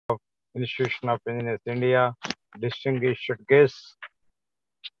Institution of Engineers India, distinguished guests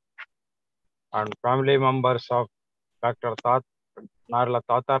and family members of Dr. Narla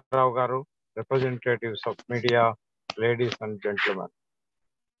Tata Rao garu, representatives of media, ladies and gentlemen.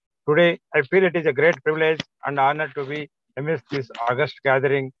 Today, I feel it is a great privilege and honor to be amidst this August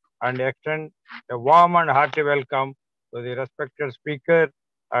gathering and extend a warm and hearty welcome to the respected speaker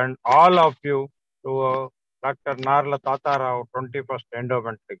and all of you to Dr. Narla Tata Rao 21st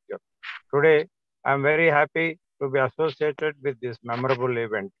Endowment Lecture. Today, I am very happy to be associated with this memorable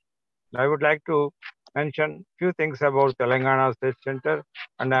event. I would like to mention few things about Telangana State Center,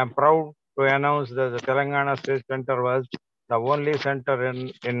 and I am proud to announce that the Telangana State Center was the only center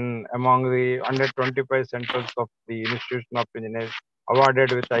in among the 125 centers of the Institution of Engineers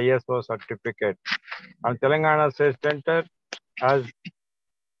awarded with ISO certificate. And Telangana State Center has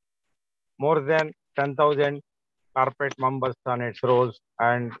more than 10,000 corporate members on its rolls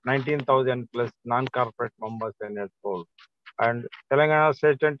and 19,000 plus non-corporate members in its role. And Telangana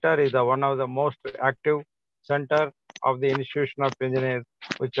State Center is one of the most active center of the Institution of Engineers,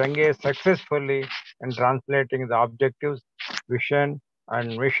 which engage successfully in translating the objectives, vision,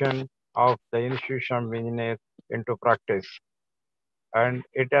 and mission of the Institution of Engineers into practice. And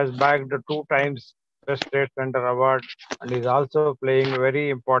it has bagged 2 times Best State Center Award and is also playing a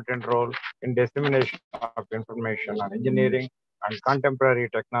very important role in dissemination of information on engineering and contemporary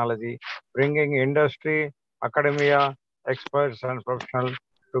technology, bringing industry, academia, experts, and professionals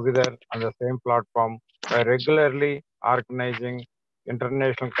together on the same platform by regularly organizing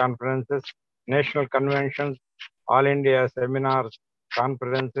international conferences, national conventions, all India seminars,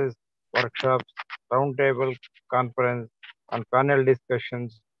 conferences, workshops, roundtable conference, and panel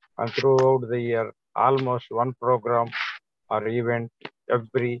discussions, and throughout the year, almost one program or event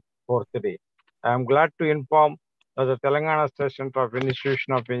every fourth day. I am glad to inform that the Telangana State Center of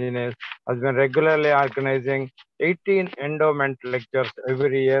Institution of Engineers has been regularly organizing 18 endowment lectures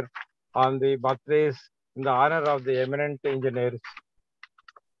every year on the birthdays in the honor of the eminent engineers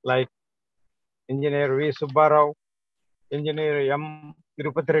like Engineer V. Subbarao, Engineer M.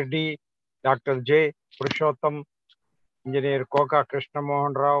 Tirupati Reddy, Dr. J. Purushottam, Engineer Koka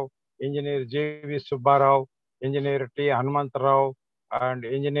Krishnamohan Rao, Engineer J.V. Subbarao, Engineer T. Hanmant Rao, and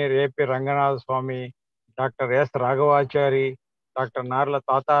Engineer A.P. Ranganath Swami, Dr. S. Raghavachari, Dr. Narla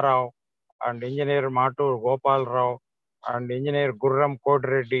Tata Rao, and Engineer Matur Gopal Rao, and Engineer Gurram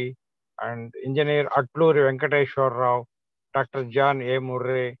Kodreddy, and Engineer Atluri Venkateshwar Rao, Dr. John A.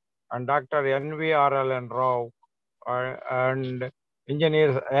 Murray, and Dr. N.V.R.L.N. Rao, and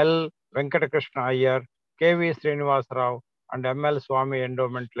Engineers L. Venkatakrishna Iyer, K.V. Srinivas Rao, and M.L. Swami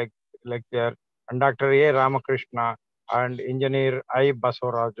Endowment Lecturer, and Dr. A. Ramakrishna, and Engineer I.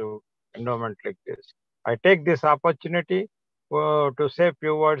 Basavaraju Endowment Lectures. I take this opportunity to say a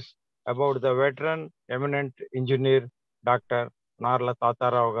few words about the veteran eminent engineer Dr. Narla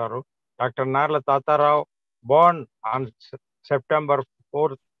Tata Rao garu. Dr. Narla Tata Rao, born on September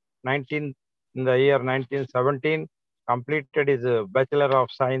 4th, 19, in the year 1917, completed his Bachelor of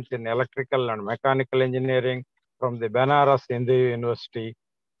Science in Electrical and Mechanical Engineering from the Banaras Hindu University,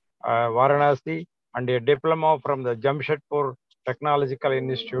 Varanasi, and a diploma from the Jamshedpur Technological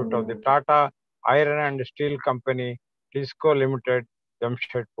Institute of the Tata Iron and Steel Company, TISCO Limited,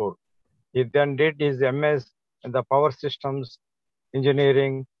 Jamshedpur. He then did his MS in the Power Systems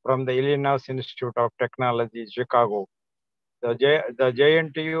Engineering from the Illinois Institute of Technology, Chicago. The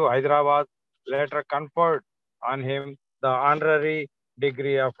JNTU Hyderabad later conferred on him the honorary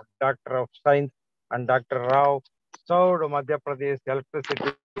degree of Doctor of Science, and Dr. Rao served Madhya Pradesh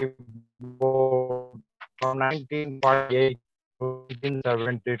Electricity Board from 1948 to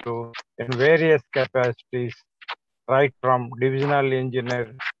 1972 in various capacities, right from divisional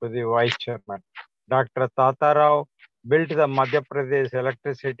engineer to the vice chairman. Dr. Tata Rao built the Madhya Pradesh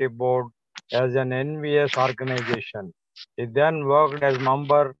Electricity Board as an NVS organization. He then worked as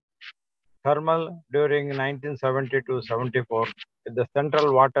member thermal during 1970 to 74 with the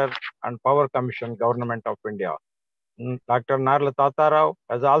Central Water and Power Commission, Government of India. Dr. Narla Tata Rao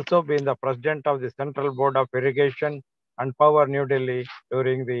has also been the president of the Central Board of Irrigation and Power, New Delhi,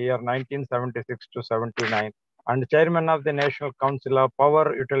 during the year 1976 to 79, and chairman of the National Council of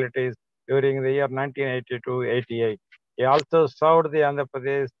Power Utilities during the year 1980 to 88. He also served the Andhra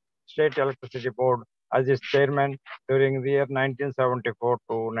Pradesh State Electricity Board as its chairman during the year 1974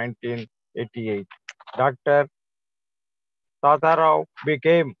 to 1988. Dr. Tata Rao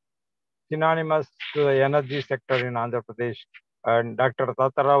became synonymous to the energy sector in Andhra Pradesh, and Dr.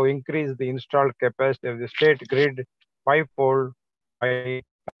 Tata Rao increased the installed capacity of the state grid fivefold by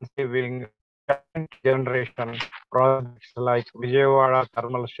conceiving second generation projects like Vijayawada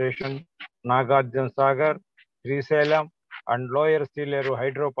Thermal Station, Nagarjuna Sagar, Srisalem, and Lower Sealeru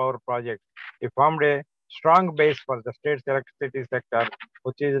hydropower project. He formed a strong base for the state's electricity sector,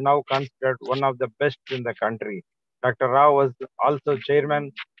 which is now considered one of the best in the country. Dr. Rao was also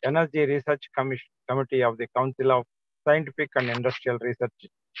chairman Energy Research Committee of the Council of Scientific and Industrial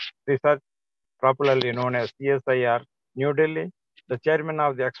Research, popularly known as CSIR, New Delhi, the chairman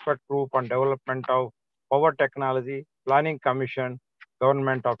of the Expert Group on Development of Power Technology Planning Commission,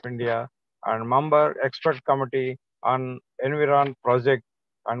 Government of India, and member Expert Committee on Environ Project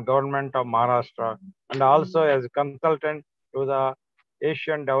and Government of Maharashtra, and also as a consultant to the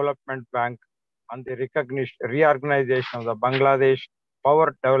Asian Development Bank on the reorganization of the Bangladesh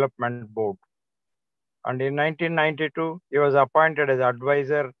Power Development Board. And in 1992, he was appointed as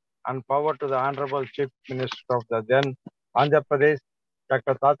advisor on power to the Honorable Chief Minister of the then Andhra Pradesh.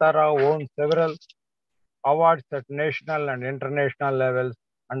 Dr. Tata Rao won several awards at national and international levels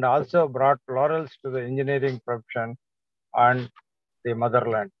and also brought laurels to the engineering profession and the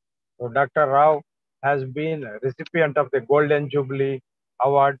motherland. So Dr. Rao has been a recipient of the Golden Jubilee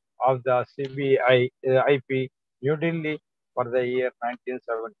Award of the CBI IP New Delhi for the year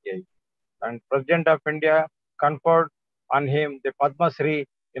 1978. And President of India conferred on him the Padma Shri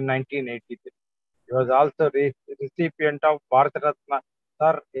in 1983. He was also recipient of Bharat Ratna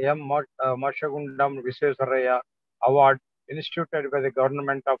Sir M. Mashagundam Visvesvaraya Award instituted by the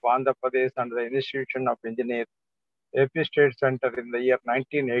government of Andhra Pradesh and the Institution of Engineers, AP State Center in the year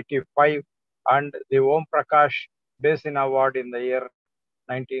 1985, and the Om Prakash Basin Award in the year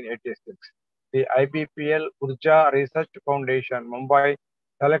 1986. The IBPL Urja Research Foundation, Mumbai,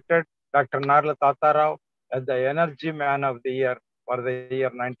 selected Dr. Narla Tata Rao as the Energy Man of the Year for the year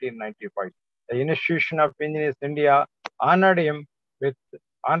 1995. The Institution of Engineers India honored him with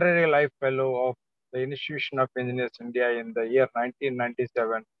Honorary Life Fellow of the Institution of Engineers India in the year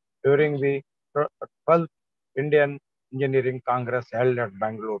 1997 during the 12th Indian Engineering Congress held at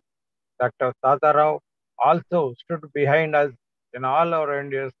Bangalore. Dr. Tata Rao also stood behind us in all our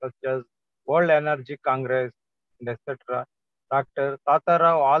endeavors such as World Energy Congress, and etc. Dr. Tata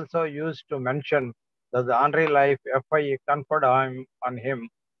Rao also used to mention that the honorary life FIE conferred on him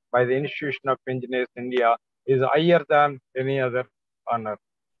by the Institution of Engineers India is higher than any other honor.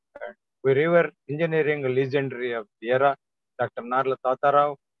 We revere engineering legendary of the era, Dr. Narla Tata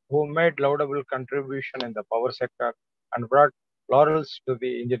Rao, who made laudable contribution in the power sector and brought laurels to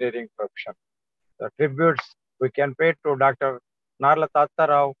the engineering profession. The tributes we can pay to Dr. Narla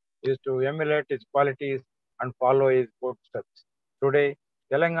Tata Rao is to emulate his qualities and follow his footsteps. Today,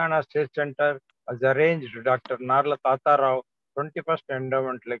 Telangana State Center has arranged Dr. Narla Tata Rao 21st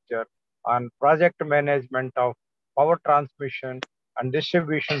Endowment Lecture on project management of power transmission and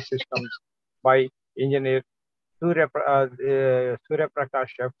distribution systems by engineer Surya Prakash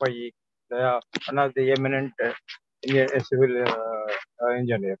FIE, one of the eminent civil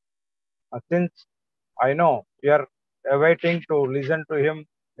engineer. Since I know we are awaiting to listen to him,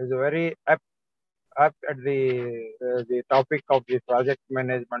 is very apt at the topic of the project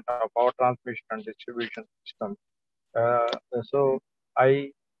management of power transmission and distribution systems. So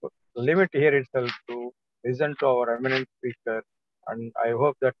I limit here itself to listen to our eminent speaker, and I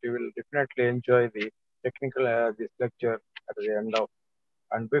hope that you will definitely enjoy the technical this lecture at the end of.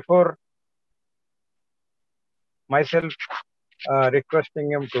 And before myself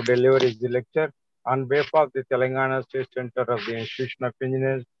requesting him to deliver his lecture on behalf of the Telangana State Center of the Institution of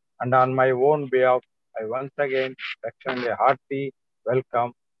Engineers and on my own behalf, I once again extend a hearty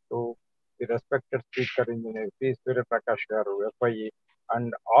welcome to the respected speaker engineer P. Surya Prakash Garu, FIE,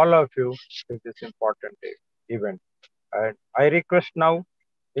 and all of you to this important event. And I request now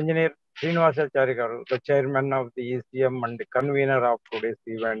Engineer Srinivasachari Garu, the chairman of the ECM and the convener of today's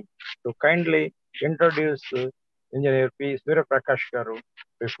event, to kindly introduce Engineer P. Surya Prakash Garu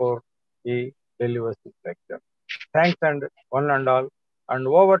before he delivers his lecture. Thanks and one and all. And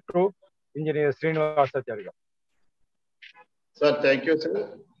over to Engineer Srinivasachari Garu. Sir, thank you, sir.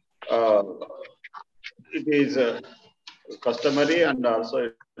 It is customary and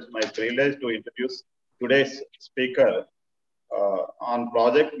also it's my privilege to introduce today's speaker on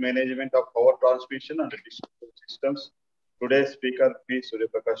project management of power transmission and distribution systems. Today's speaker P. Surya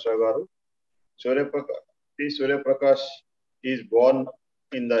Prakash Garu. P. Surya Prakash is born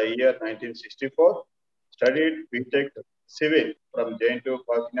in the year 1964, studied BTech Civil from JNTU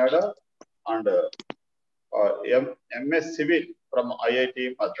Kakinada and MS Civil from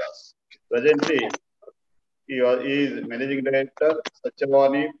IIT Madras. Presently, he is Managing Director,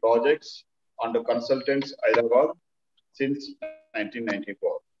 Satyavani Projects and Consultants, Hyderabad since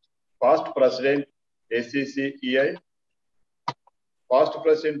 1994. Past President, ACCEI, past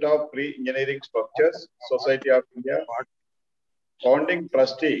president of Pre-Engineering Structures, Society of India, founding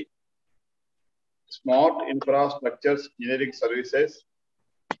trustee, Smart Infrastructures Engineering Services,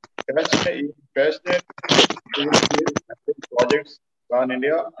 passionate projects in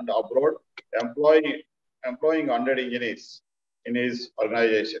India and abroad, employing 100 engineers in his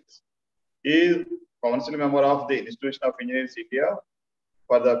organizations. He is council member of the Institution of Engineers India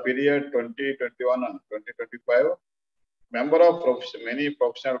for the period 2021 and 2025. Member of many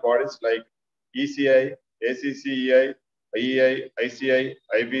professional bodies like ECI, ACCEI, IEI, ICI,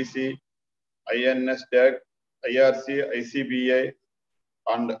 IBC, INSDAC, IRC, ICBA,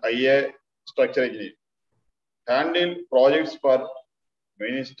 and IA Structural Engineering. Handled projects for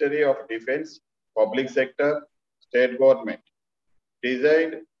Ministry of Defense, public sector, state government.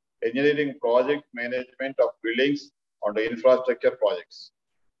 Designed engineering project management of buildings and infrastructure projects.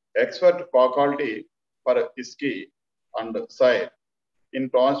 Expert faculty for ISKI and SIRE in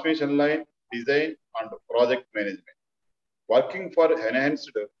transmission line design and project management. Working for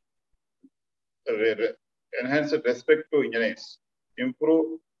enhanced respect to engineers,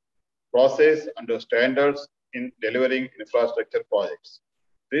 improve process and standards in delivering infrastructure projects.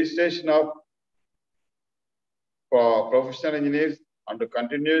 Registration of professional engineers and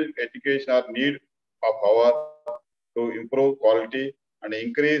continued education are need of our to improve quality and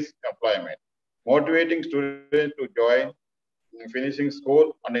increase employment. Motivating students to join finishing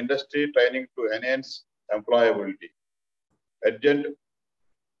school and industry training to enhance employability. Adjunct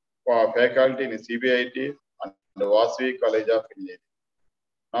faculty in CBIT and the Vasavi College of Engineering.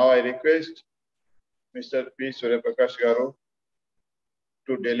 Now I request Mr. P. Suryaprakash Garu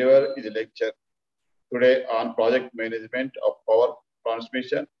to deliver his lecture today on project management of power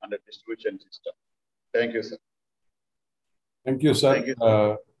transmission and distribution system. Thank you, sir. Thank you, sir. Thank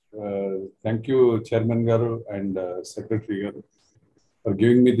you, thank you, Chairman Garu and Secretary Garu, for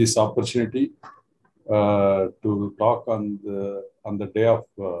giving me this opportunity to talk on the day of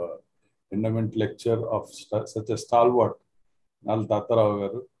endowment lecture of such a stalwart, Narla Tata Rao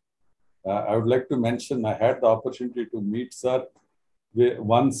Garu. I would like to mention I had the opportunity to meet sir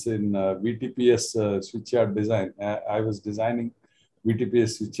once in VTPS switchyard design. I was designing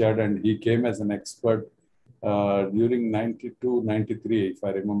VTPS switchyard and he came as an expert during 92, 93, if I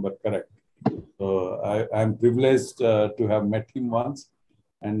remember correct. So I'm privileged to have met him once,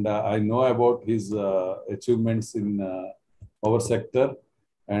 and I know about his achievements in our sector.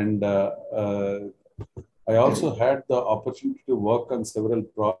 And I also had the opportunity to work on several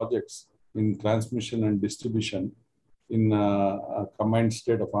projects in transmission and distribution in a combined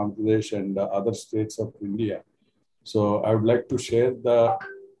state of Andhra Pradesh and other states of India. So I would like to share the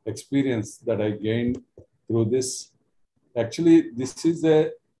experience that I gained through this. Actually, this is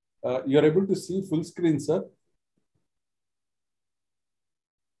a, you're able to see full screen, sir?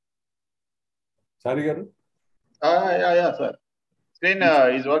 Sorry, Garu? Yeah, sir. Screen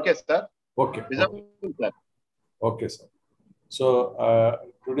is okay, sir. Okay. Visible, sir. Okay, sir. So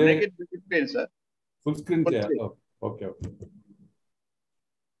today... Make it big screen, sir. Full screen, Full yeah. screen. Oh, okay.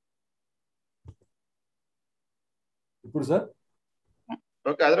 ఇప్పుడు sir?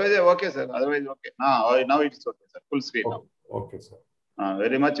 Okay, otherwise okay, sir. Otherwise okay. Now it's okay, sir. Full screen now. Okay, sir.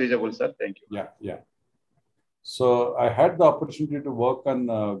 Very much visible, sir. Thank you. Yeah. So I had the opportunity to work on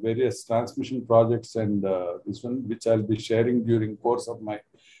various transmission projects and this one, which I'll be sharing during course of my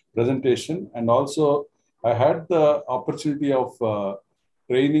presentation. And also I had the opportunity of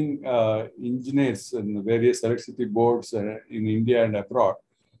training engineers in various electricity boards in India and abroad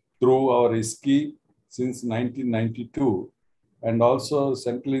through our ISKI since 1992, and also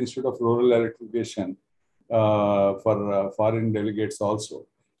Central Institute of Rural Electrification for foreign delegates also.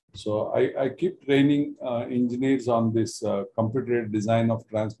 So I keep training engineers on this computer design of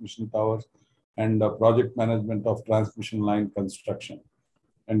transmission towers and project management of transmission line construction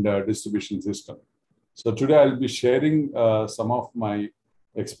and distribution system. So today I'll be sharing some of my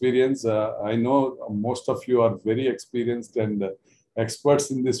experience. I know most of you are very experienced and experts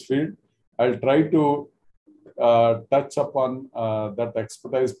in this field. I'll try to touch upon that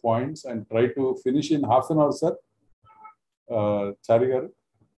expertise points and try to finish in half an hour, sir. Charigar?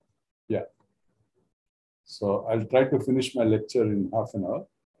 Yeah. So I'll try to finish my lecture in half an hour.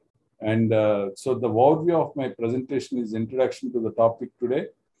 And so the overview of my presentation is introduction to the topic today.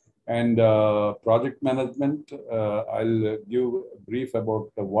 And project management, I'll give a brief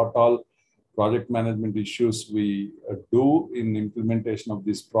about what all project management issues we do in implementation of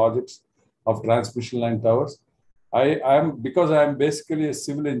these projects of transmission line towers. Because I am basically a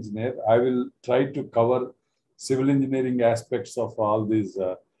civil engineer, I will try to cover civil engineering aspects of all these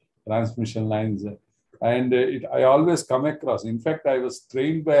transmission lines And I always come across, in fact, I was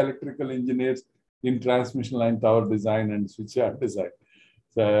trained by electrical engineers in transmission line tower design and switchyard design.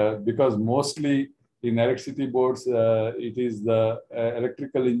 Because mostly in electricity boards, it is the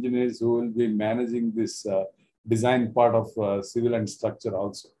electrical engineers who will be managing this design part of civil and structure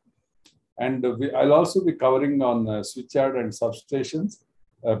also. And I'll also be covering on switchyard and substations,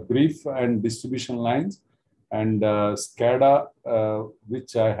 brief and distribution lines, and SCADA,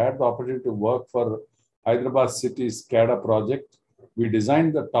 which I had the opportunity to work for Hyderabad City SCADA project. We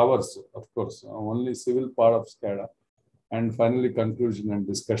designed the towers, of course, only civil part of SCADA, and finally conclusion and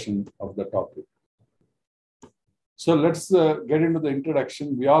discussion of the topic. So let's get into the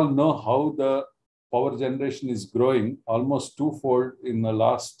introduction. We all know how the power generation is growing, almost twofold in the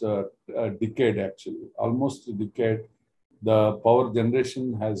last decade, actually. Almost a decade, the power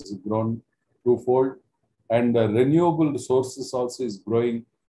generation has grown twofold, and renewable sources also is growing,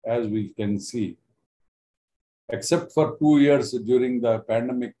 as we can see. Except for 2 years during the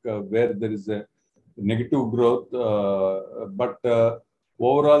pandemic, where there is a negative growth, but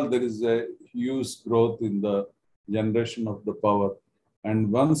overall there is a huge growth in the generation of the power.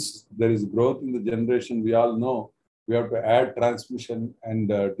 And once there is growth in the generation, we all know we have to add transmission and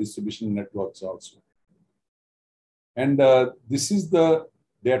distribution networks also. And this is the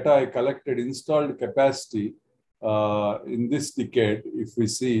data I collected, installed capacity in this decade. If we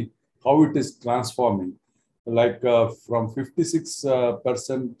see how it is transforming, like from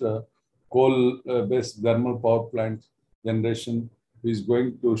 56% coal-based thermal power plant generation is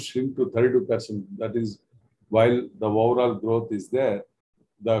going to shrink to 32%. That is, while the overall growth is there,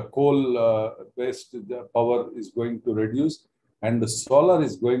 the coal-based power is going to reduce, and the solar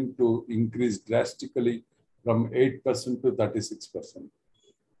is going to increase drastically from 8% to 36%.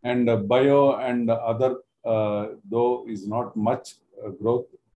 And bio and other, though, is not much growth.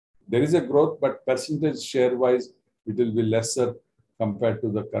 There is a growth, but percentage share-wise, it will be lesser compared to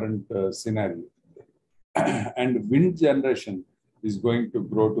the current scenario. And wind generation is going to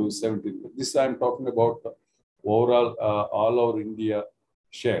grow to 17%. This I'm talking about overall all over India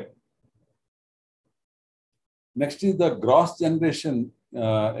share. Next is the gross generation.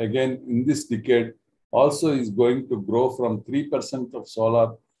 Again, in this decade, also is going to grow from 3% of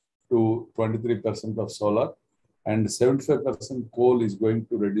solar to 23% of solar, and 75% coal is going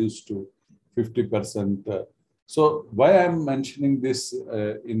to reduce to 50%. So why I'm mentioning this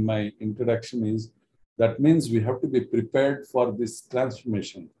in my introduction is that means we have to be prepared for this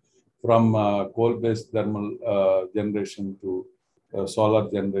transformation from coal-based thermal generation to solar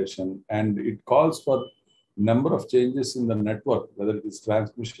generation, and it calls for number of changes in the network, whether it is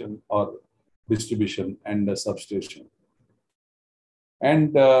transmission or distribution and substation.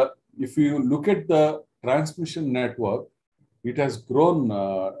 And if you look at the transmission network, it has grown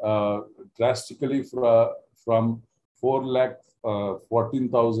drastically from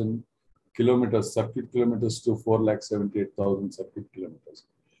 4,14,000 kilometers, circuit kilometers, to 4,78,000 circuit kilometers.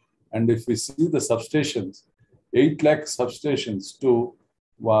 And if we see the substations, 8 lakh substations to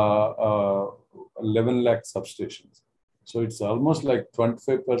 11 lakh substations. So it's almost like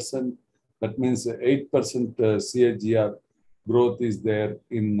 25%. That means 8% CAGR growth is there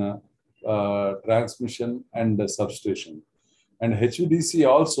in transmission and substation. And HVDC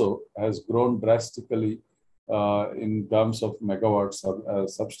also has grown drastically in terms of megawatts of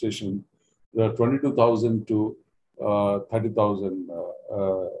substation, 22,000 to 30,000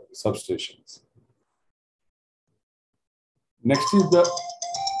 substations. Next is the,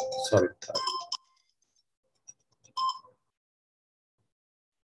 sorry.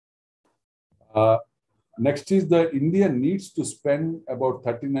 Next is the India needs to spend about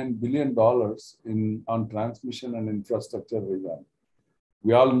 $39 billion on transmission and infrastructure revamp.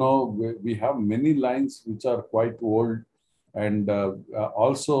 We all know we have many lines which are quite old, and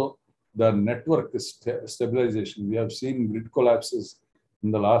also the network stabilization. We have seen grid collapses in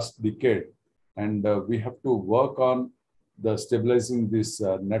the last decade, and we have to work on the stabilizing this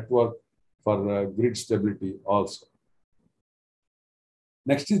network for grid stability also.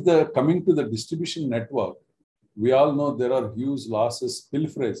 Next is the coming to the distribution network. We all know there are huge losses,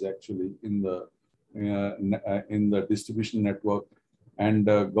 pilferage actually in the distribution network, and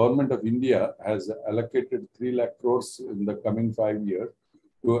Government of India has allocated 3 lakh crores in the coming 5 years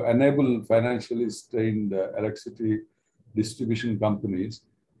to enable financially strained electricity distribution companies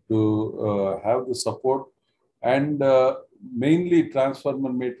to have the support, and mainly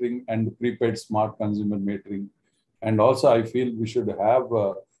transformer metering and prepaid smart consumer metering. And also I feel we should have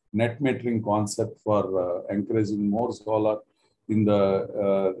a net metering concept for encouraging more solar in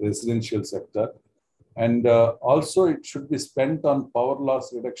the residential sector. And also it should be spent on power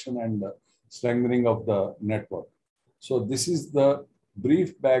loss reduction and strengthening of the network. So this is the brief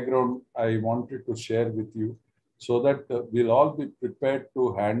background I wanted to share with you, so that we'll all be prepared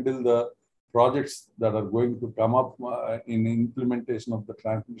to handle the projects that are going to come up in implementation of the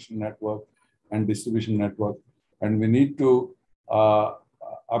transmission network and distribution network. And we need to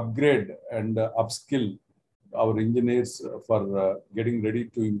upgrade and upskill our engineers for getting ready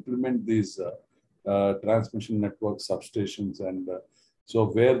to implement these transmission network substations. And so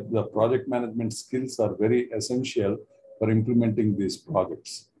where the project management skills are very essential for implementing these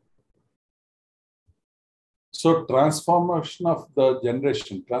projects. So transformation of the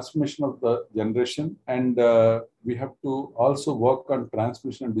generation, and we have to also work on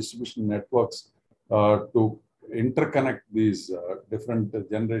transmission and distribution networks to interconnect these different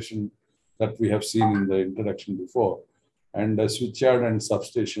generation that we have seen in the introduction before, and switchyard and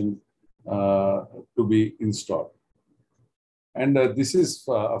substation to be installed. And this is,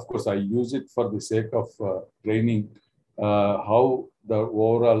 of course, I use it for the sake of training how the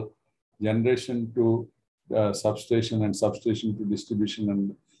overall generation to substation and substation to distribution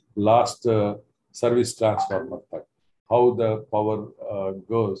and last service transformer, how the power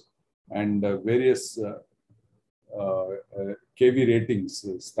goes, and various kV ratings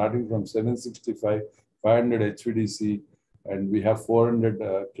starting from 765, 500 HVDC, and we have 400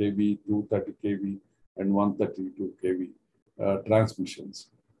 kV, 230 kV, and 132 kV transmissions.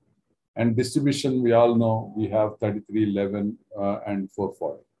 And distribution, we all know we have 3311 and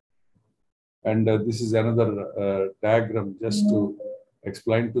 440. And this is another diagram just to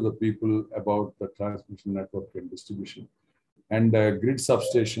explain to the people about the transmission network and distribution. And grid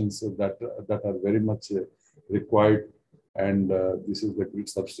substations that are very much required. And this is the grid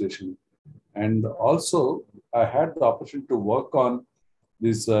substation. And also, I had the opportunity to work on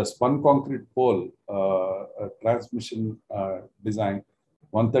this spun concrete pole transmission design,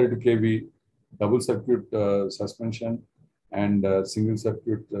 132 kV double circuit suspension, and single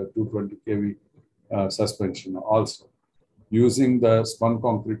circuit 220 kV suspension also, using the spun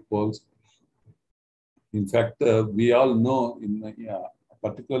concrete poles. In fact, we all know in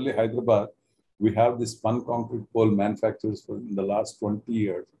particularly Hyderabad, we have this spun concrete pole manufacturers for in the last 20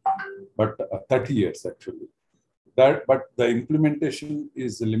 years, but 30 years actually. But the implementation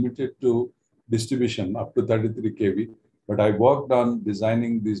is limited to distribution up to 33 kV. But I worked on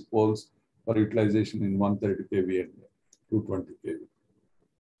designing these poles for utilization in 130 kV and 220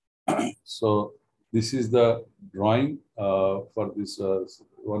 kV. So this is the drawing for this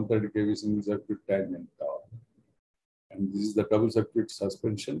 130 kV single circuit tangent tower. And this is the double circuit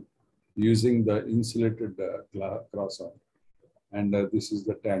suspension using the insulated cross arm. And this is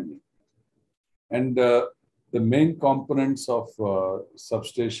the tangent. And the main components of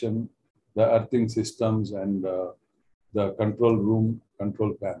substation, the earthing systems, and the control room,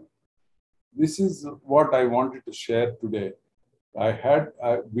 control panel. This is what I wanted to share today.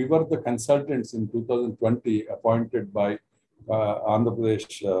 We were the consultants in 2020 appointed by Andhra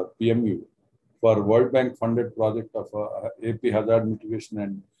Pradesh PMU for World Bank funded project of AP hazard mitigation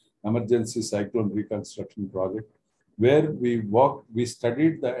and emergency cyclone reconstruction project, where we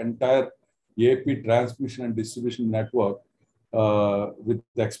studied the entire AP transmission and distribution network with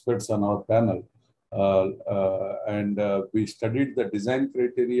experts on our panel. And we studied the design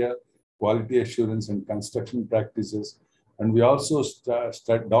criteria, quality assurance, and construction practices. And we also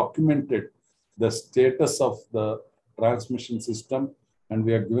documented the status of the transmission system. And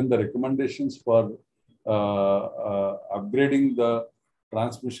we have given the recommendations for upgrading the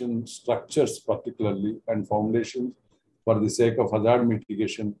transmission structures particularly and foundations for the sake of hazard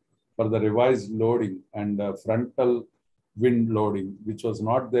mitigation, for the revised loading and frontal wind loading, which was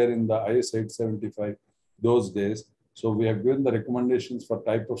not there in the IS 875 those days. So we have given the recommendations for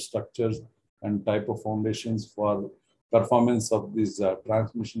type of structures and type of foundations for performance of this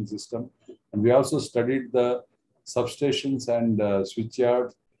transmission system. And we also studied the substations and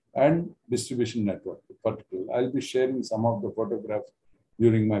switchyards and distribution network particularly. I'll be sharing some of the photographs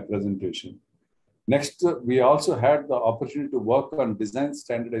during my presentation. Next, we also had the opportunity to work on design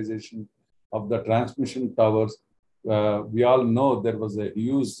standardization of the transmission towers. We all know there was a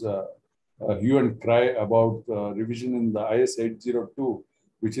huge hue and cry about revision in the IS 802,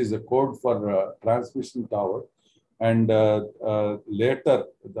 which is a code for transmission tower. And later,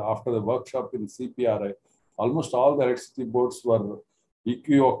 after the workshop in CPRI, almost all the electricity boards were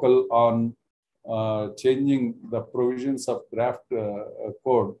equivocal on changing the provisions of draft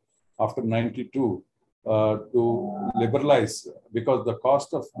code after 92 to liberalize, because the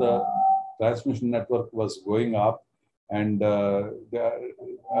cost of the transmission network was going up, and the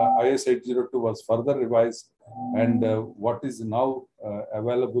IS 802 was further revised, and what is now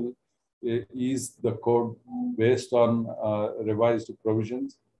available is the code based on revised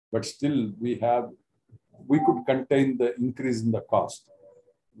provisions, but still we could contain the increase in the cost.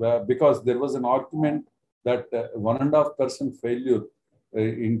 Because there was an argument that 1.5% failure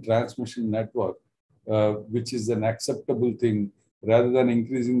in transmission network, which is an acceptable thing, rather than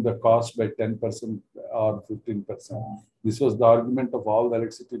increasing the cost by 10% or 15%. This was the argument of all the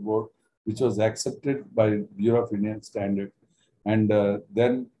electricity board, which was accepted by Bureau of Indian Standards. And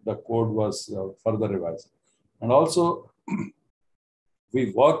then the code was further revised. And also,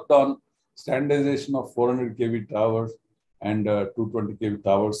 we worked on standardization of 400 kV towers and 220 kV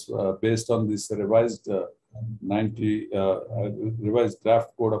towers based on this revised revised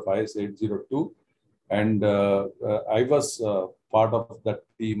draft code of IS 802. And I was part of that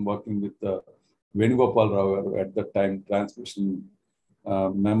team working with Venugopal Rao at the time, transmission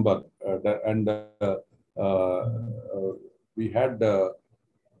member. And we had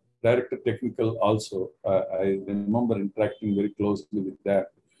director technical also. I remember interacting very closely with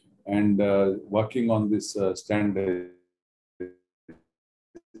that and working on this standardization.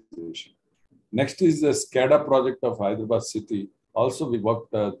 Next is the SCADA project of Hyderabad city. Also, we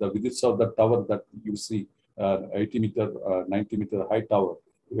worked the visits of the tower that you see, 80 meter, 90 meter high tower.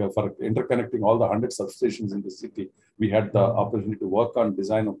 For interconnecting all the 100 substations in the city, we had the opportunity to work on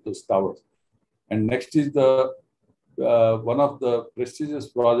design of those towers. And next is the one of the prestigious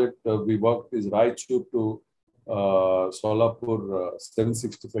project we worked is Raichur to Solapur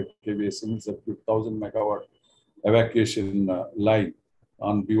 765 kV single circuit 1000 megawatt evacuation line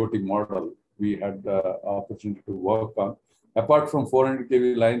on BOT model. We had the opportunity to work on. Apart from 400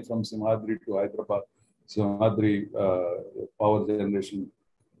 kV line from Simhadri to Hyderabad, Simhadri power generation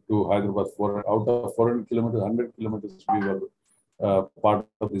to Hyderabad, out of 400 kilometers, 100 kilometers, we were part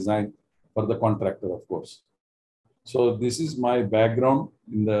of design for the contractor, of course. So this is my background.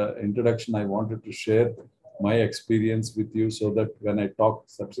 In the introduction, I wanted to share my experience with you so that when I talk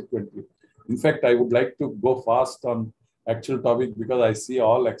subsequently, in fact, I would like to go fast on actual topic because I see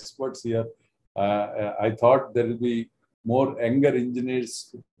all experts here. I thought there will be more younger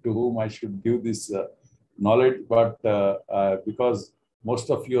engineers to whom I should give this knowledge, but because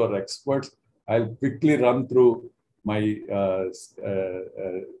most of you are experts, I'll quickly run through my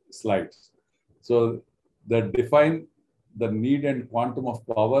slides. So that define the need and quantum of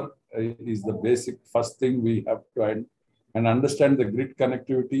power is the basic first thing we have to and understand the grid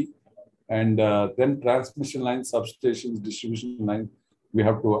connectivity, and then transmission lines, substations, distribution lines. We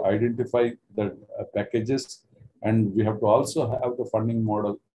have to identify the packages, and we have to also have the funding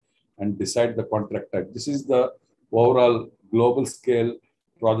model and decide the contract type. This is the overall global scale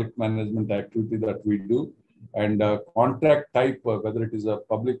project management activity that we do. And contract type, whether it is a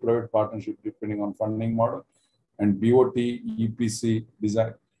public-private partnership, depending on funding model, and BOT, EPC,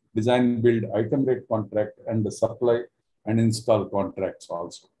 design build, item rate contract, and the supply and install contracts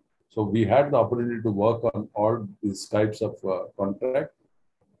also. So we had the opportunity to work on all these types of contract.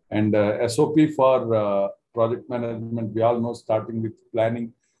 And SOP for project management, we all know, starting with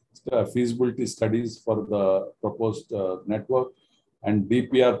planning, feasibility studies for the proposed network, and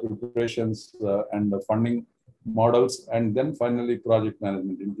DPR preparations and the funding models, and then finally project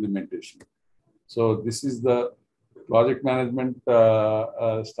management implementation. So this is the project management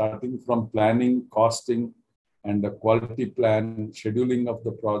starting from planning, costing, and the quality plan, scheduling of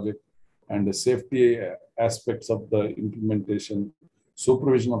the project, and the safety aspects of the implementation,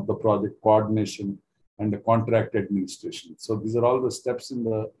 supervision of the project, coordination, and the contract administration. So these are all the steps in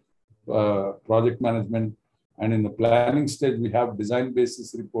the project management. And in the planning stage, we have design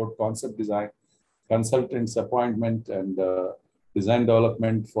basis report, concept design, consultants appointment, and design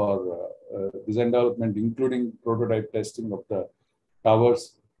development for design development, including prototype testing of the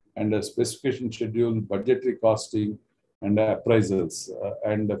towers, and a specification schedule, budgetary costing, and appraisals,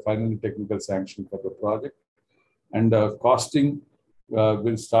 and finally technical sanction for the project. And costing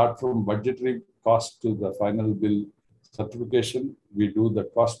will start from budgetary cost to the final bill certification. We do the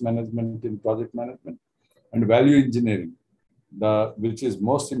cost management in project management. And value engineering, which is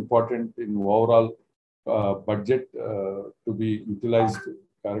most important in overall budget to be utilized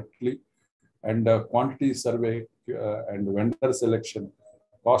correctly, and quantity survey and vendor selection,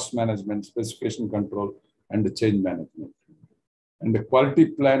 cost management, specification control, and the change management. And the quality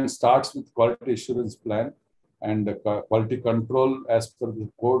plan starts with quality assurance plan, and the quality control as per the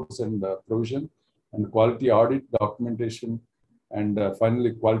codes and provision, and quality audit documentation, and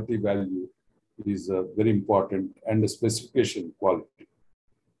finally quality value is very important, and the specification quality.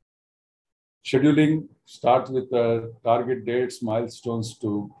 Scheduling starts with target dates, milestones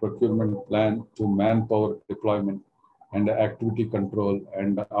to procurement plan to manpower deployment, and activity control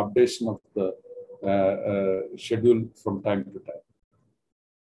and updation of the schedule from time to time.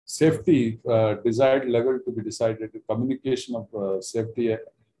 Safety, desired level to be decided, communication of safety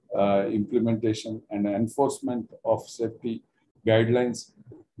implementation and enforcement of safety guidelines,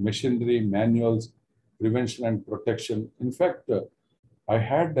 machinery, manuals, prevention and protection. In fact, I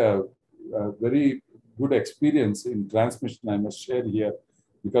had a very good experience in transmission, I must share here,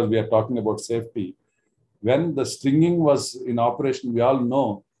 because we are talking about safety. When the stringing was in operation, we all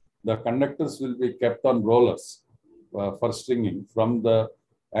know the conductors will be kept on rollers for stringing from the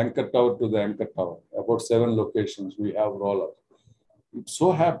anchor tower to the anchor tower. About 7 locations we have rollers. It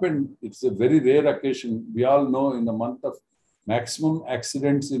so happened, it's a very rare occasion. We all know in the month of maximum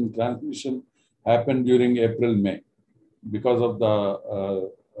accidents in transmission happen during April, May because of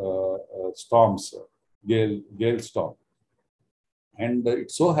the storms, gale storm. And it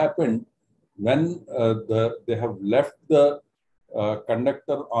so happened when they have left the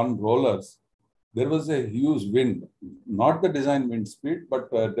conductor on rollers, there was a huge wind, not the design wind speed, but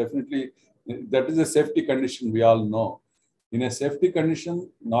definitely that is a safety condition we all know. In a safety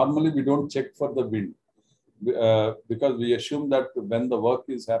condition, normally we don't check for the wind because we assume that when the work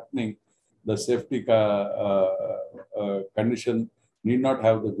is happening, the safety condition need not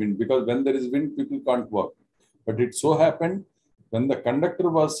have the wind, because when there is wind, people can't work. But it so happened when the conductor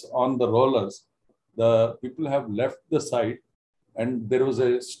was on the rollers, the people have left the site, and there was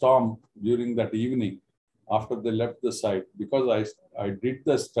a storm during that evening after they left the site. Because I did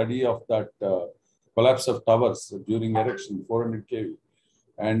the study of that collapse of towers during erection, 400 kV.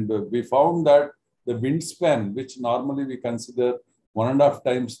 And we found that the wingspan, which normally we consider 1.5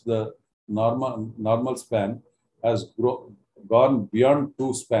 times the normal span, has gone beyond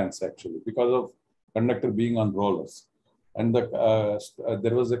 2 spans actually, because of conductor being on rollers. And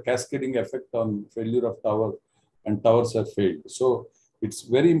there was a cascading effect on failure of tower, and towers have failed. So it's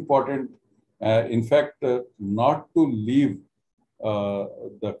very important, in fact, not to leave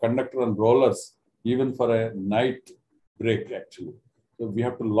the conductor on rollers even for a night break actually. So we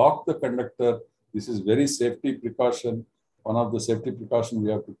have to lock the conductor. This is very safety precaution. One of the safety precautions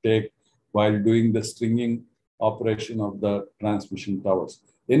we have to take while doing the stringing operation of the transmission towers.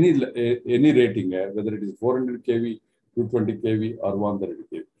 Any rating, whether it is 400 kV, 220 kV, or 130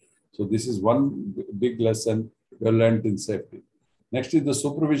 kV. So this is one big lesson we learned in safety. Next is the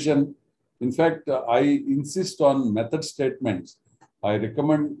supervision. In fact, I insist on method statements. I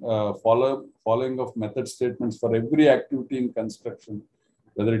recommend following of method statements for every activity in construction,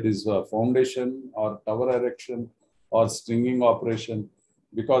 whether it is foundation or tower erection or stringing operation,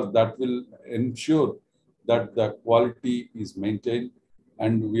 because that will ensure that the quality is maintained.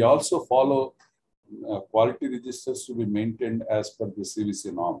 And we also follow quality registers to be maintained as per the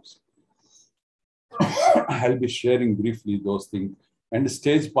CVC norms. I'll be sharing briefly those things. And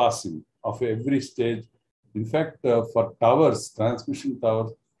stage passing of every stage. In fact, for towers, transmission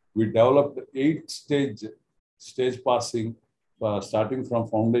towers, we developed 8 stage passing, starting from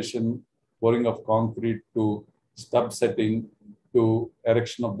foundation, pouring of concrete, to stub setting, to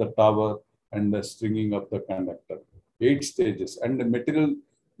erection of the tower, and the stringing of the conductor. 8 stages. And the material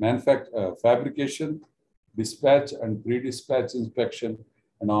fabrication, dispatch and pre-dispatch inspection,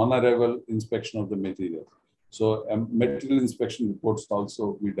 and on-arrival inspection of the material. So material inspection reports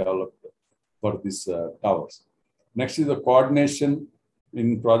also we developed for these towers. Next is the coordination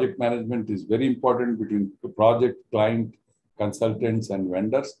in project management is very important between the project, client, consultants, and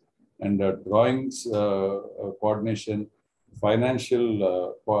vendors, and drawings coordination,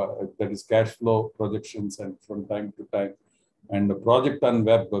 financial, that is cash flow projections, and from time to time, and the project on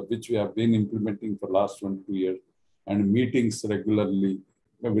web, which we have been implementing for last 22 years, and meetings regularly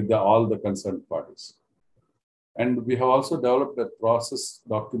with all the concerned parties. And we have also developed a process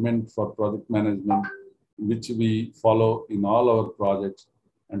document for project management, which we follow in all our projects.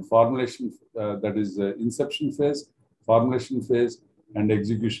 And formulation, that is the inception phase, formulation phase, and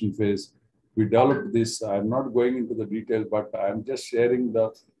execution phase. We developed this. I'm not going into the detail, but I'm just sharing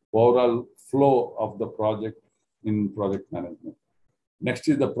the overall flow of the project in project management. Next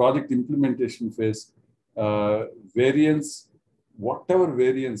is the project implementation phase. Variance, whatever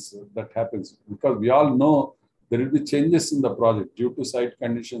variance that happens, because we all know there will be changes in the project due to site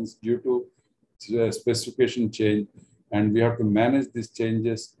conditions, due to specification change, and we have to manage these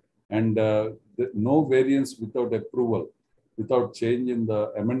changes. And no variance without approval, without change in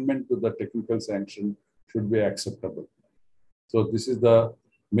the amendment to the technical sanction should be acceptable. So this is the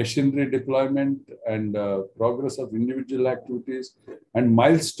machinery deployment and progress of individual activities and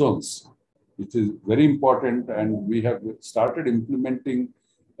milestones, which is very important. And we have started implementing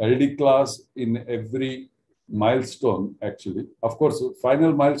LD class in every milestone actually. Of course,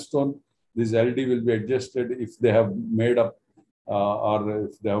 final milestone, this LD will be adjusted if they have made up or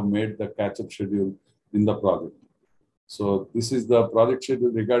if they have made the catch-up schedule in the project. So this is the project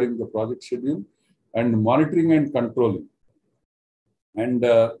schedule regarding the project schedule and monitoring and controlling and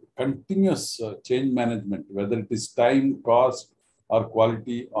continuous change management, whether it is time, cost, or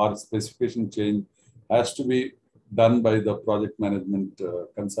quality or specification change, has to be done by the project management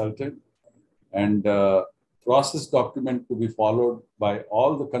consultant, and process document to be followed by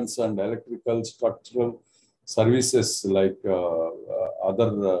all the concerned electrical, structural services like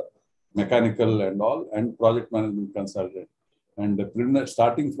other mechanical and all, and project management consultant. And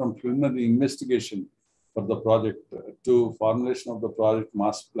starting from preliminary investigation for the project to formulation of the project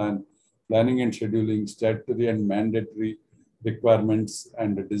master plan, planning and scheduling, statutory and mandatory requirements,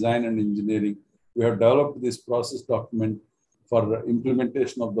 and design and engineering. We have developed this process document for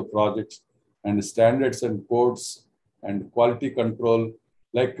implementation of the projects and standards and codes and quality control.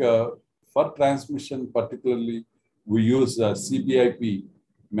 Like for transmission particularly, we use a CBIP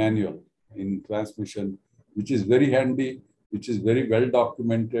manual in transmission, which is very handy, which is very well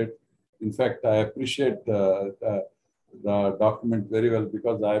documented. In fact, I appreciate the document very well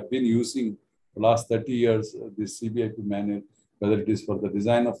because I have been using the last 30 years this CBIP manual, whether it is for the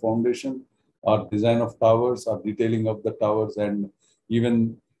design of foundation or design of towers or detailing of the towers and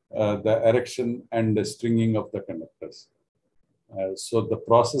even the erection and the stringing of the conductors. So the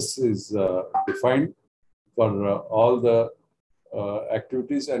process is defined for all the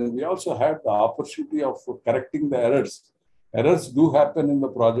activities, and we also had the opportunity of correcting the errors. Errors do happen in the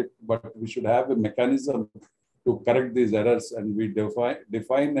project, but we should have a mechanism to correct these errors, and we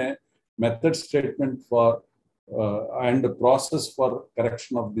define a method statement for and a process for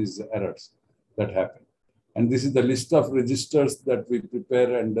correction of these errors that happen. And this is the list of registers that we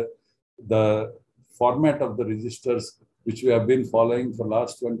prepare and the format of the registers, which we have been following for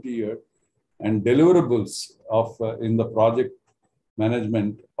last 20 years, and deliverables of in the project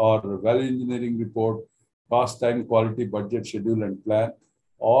management or value engineering report, cost, time, quality, budget, schedule, and plan.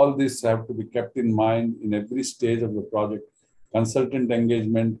 All these have to be kept in mind in every stage of the project. Consultant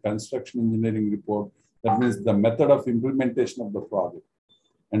engagement, construction engineering report, that means the method of implementation of the project,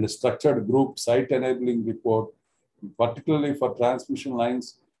 and a structured group site enabling report. Particularly for transmission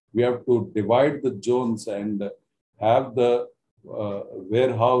lines, we have to divide the zones and have the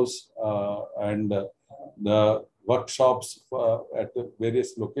warehouse and the workshops at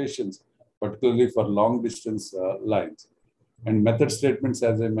various locations, particularly for long distance lines. And method statements,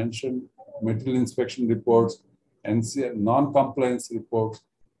 as I mentioned, material inspection reports, non-compliance reports,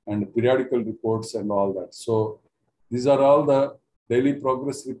 and periodical reports and all that. So these are all the daily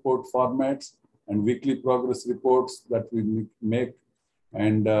progress report formats and weekly progress reports that we make,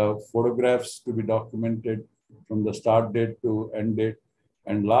 and photographs to be documented from the start date to end date.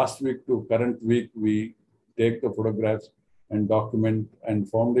 And last week to current week, we take the photographs and document, and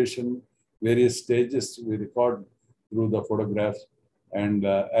foundation, various stages we record through the photographs, and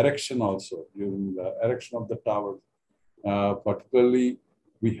erection also during the erection of the tower. Particularly,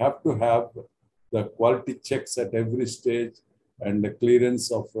 we have to have the quality checks at every stage and the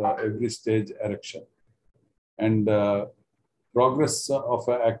clearance of every stage erection. And progress of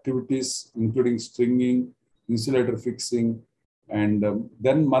activities, including stringing, insulator fixing, and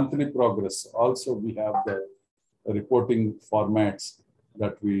then monthly progress. Also, we have the reporting formats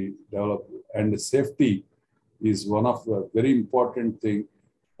that we develop, and safety is one of the very important thing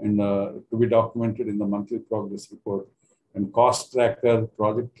and to be documented in the monthly progress report. And cost tracker,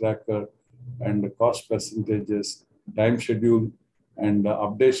 project tracker, and the cost percentages, time schedule, and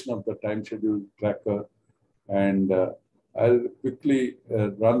updation of the time schedule tracker. And I'll quickly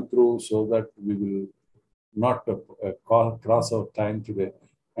run through so that we will not cross our time today.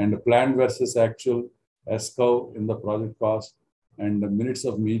 And planned versus actual, S-curve in the project cost, and the minutes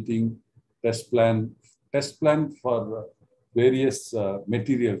of meeting, test plan for various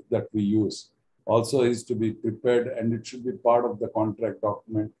materials that we use also is to be prepared, and it should be part of the contract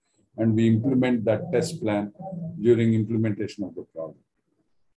document, and we implement that test plan during implementation of the project.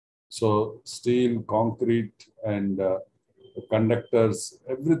 So steel, concrete, and conductors,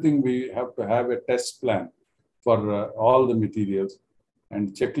 everything we have to have a test plan for all the materials,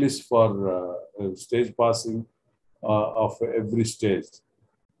 and checklist for stage passing of every stage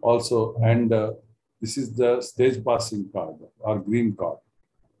also. And this is the stage passing card or green card.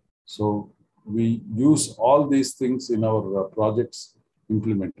 So we use all these things in our projects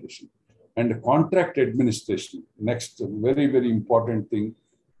implementation. And contract administration, next very, very important thing,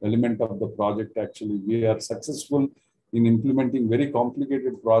 element of the project. Actually, we are successful in implementing very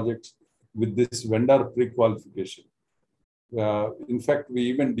complicated projects with this vendor pre-qualification. In fact, we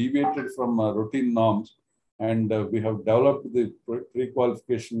even deviated from routine norms, and we have developed the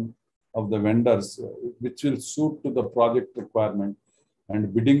pre-qualification of the vendors, which will suit to the project requirement,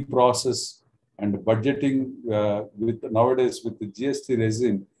 and bidding process and budgeting with nowadays with the GST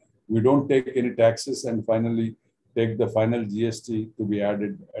regime, we don't take any taxes and finally take the final GST to be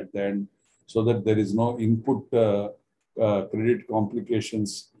added at the end, so that there is no input credit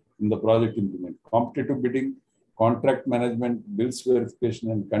complications in the project implement. Competitive bidding, contract management, bills verification,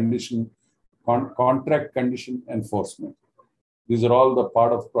 and contract condition enforcement. These are all the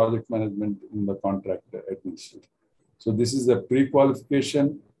part of project management in the contract administration. So this is the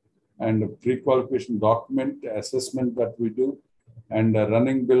pre-qualification and pre-qualification document assessment that we do, and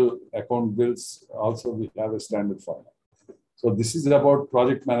running bill, account bills, also we have a standard format. So this is about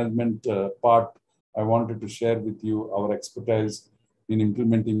project management part. I wanted to share with you our expertise in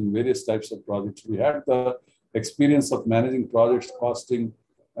implementing various types of projects. We had the experience of managing projects costing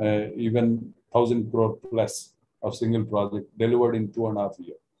even 1,000 crore plus of single project delivered in 2.5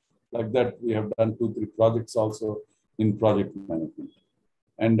 years. Like that, we have done 2-3 projects also in project management.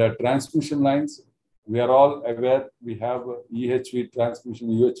 And transmission lines, we are all aware we have EHV transmission,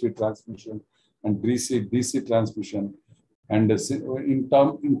 UHV transmission, and DC transmission. And in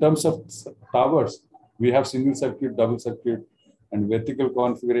terms of towers, we have single circuit, double circuit, and vertical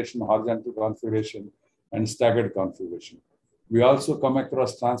configuration, horizontal configuration, and staggered configuration. We also come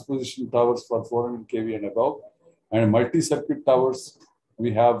across transposition towers for 400 kV and above, and multi-circuit towers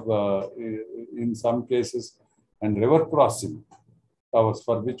we have in some cases, and river crossing towers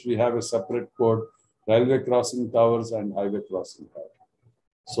for which we have a separate code, railway crossing towers and highway crossing towers.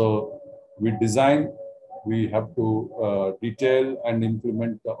 So we design, we have to detail and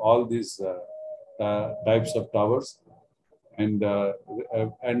implement all these types of towers. And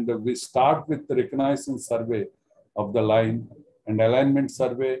we start with the reconnaissance survey of the line and alignment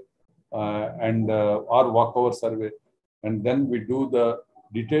survey or walkover survey. And then we do the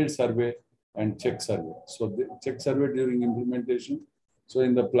detailed survey and check survey. So the check survey during implementation. So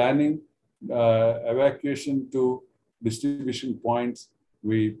in the planning, evacuation to distribution points,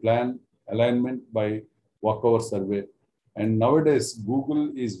 we plan alignment by walkover survey. And nowadays,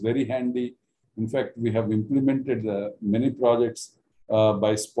 Google is very handy. In fact, we have implemented many projects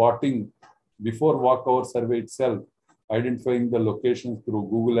by spotting before walkover survey itself, identifying the locations through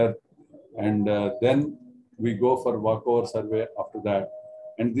Google Earth, and then we go for walkover survey after that.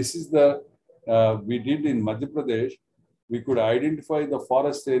 And this is the, we did in Madhya Pradesh, we could identify the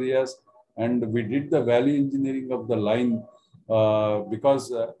forest areas, and we did the value engineering of the line because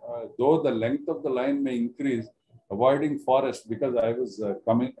though the length of the line may increase, avoiding forest, because I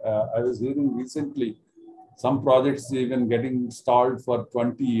was hearing recently some projects even getting stalled for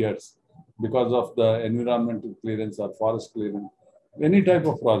 20 years because of the environmental clearance or forest clearance. Any type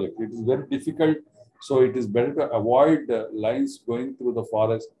of project, it is very difficult. So it is better to avoid lines going through the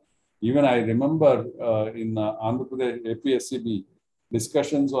forest. Even I remember in Andhra Pradesh APSCB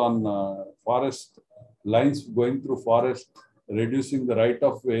discussions on forest lines going through forest, reducing the right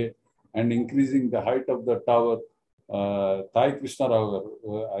of way and increasing the height of the tower. Thai Krishna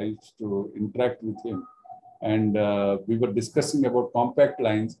Rao, I used to interact with him, and we were discussing about compact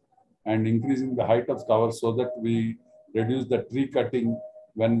lines and increasing the height of towers so that we reduce the tree cutting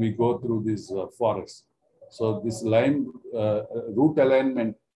when we go through these forests. So this line route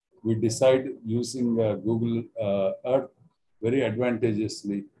alignment, we decide using Google Earth very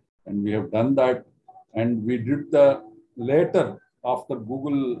advantageously, and we have done that. And we did the later after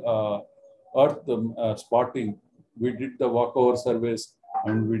Google Earth spotting, we did the walkover surveys,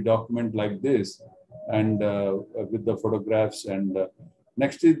 and we document like this, and with the photographs. And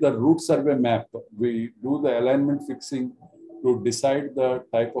next is the route survey map. We do the alignment fixing to decide the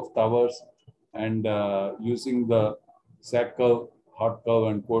type of towers, and using the sag curve, hot curve,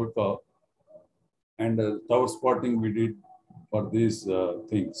 and cold curve. And tower spotting we did for these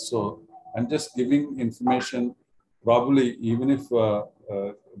things. So I'm just giving information, probably even if,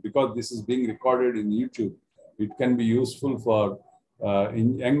 because this is being recorded in YouTube, it can be useful for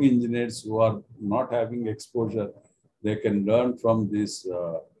young engineers who are not having exposure. They can learn from this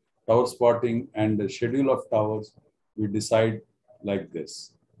tower spotting and the schedule of towers. We decide like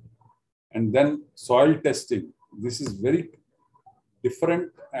this. And then soil testing. This is very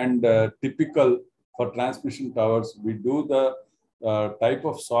different and typical for transmission towers. We do the type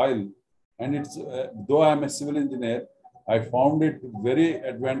of soil, and it's, though I'm a civil engineer, I found it very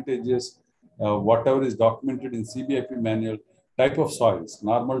advantageous, whatever is documented in CBIP manual, type of soils: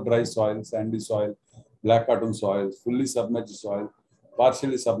 normal dry soil, sandy soil, black cotton soil, fully submerged soil,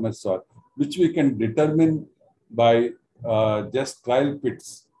 partially submerged soil. which we can determine by just trial pits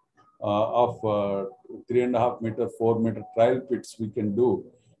of 3.5 meter, 4 meter trial pits we can do.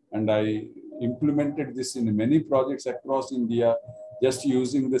 And I implemented this in many projects across India, just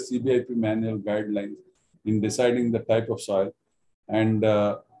using the CBIP manual guidelines in deciding the type of soil. And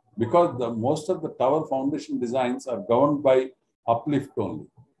because most of the tower foundation designs are governed by uplift only.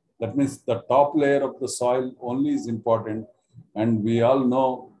 That means the top layer of the soil only is important. And we all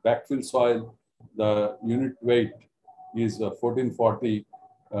know backfill soil, the unit weight is 1440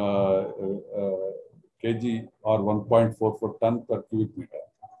 kg or 1.44 ton per cubic meter.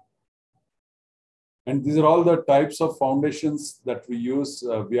 And these are all the types of foundations that we use.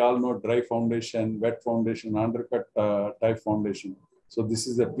 We all know dry foundation, wet foundation, undercut type foundation. So this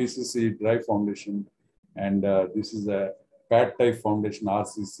is a PCC dry foundation, and this is a pad type foundation,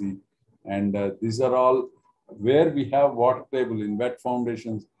 RCC. And these are all where we have water table in wet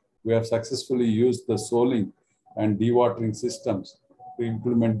foundations. We have successfully used the soling and dewatering systems to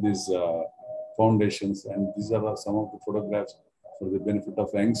implement these foundations. And these are some of the photographs for the benefit of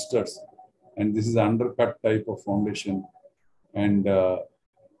youngsters. And this is undercut type of foundation. And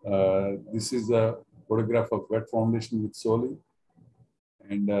this is a photograph of wet foundation with soling.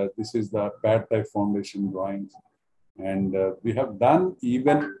 And this is the pad type foundation drawings. And we have done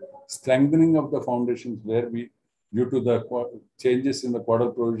even strengthening of the foundations where we, due to the changes in the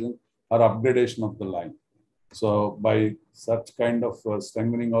quadal provision or upgradation of the line. So by such kind of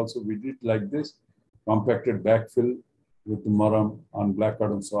strengthening also, we did like this, compacted backfill with muram on black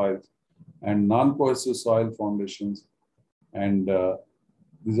cotton soils and non-cohesive soil foundations. And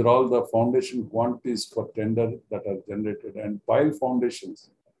these are all the foundation quantities for tender that are generated, and pile foundations,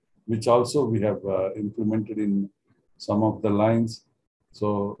 which also we have implemented in some of the lines.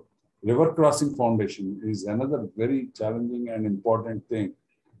 So river crossing foundation is another very challenging and important thing.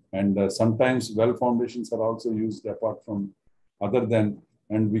 And sometimes well foundations are also used apart from other than,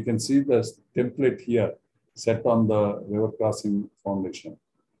 and we can see the template here set on the river crossing foundation.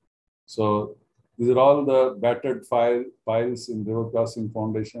 So these are all the battered piles in river crossing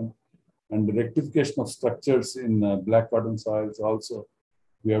foundation, and the rectification of structures in black cotton soils also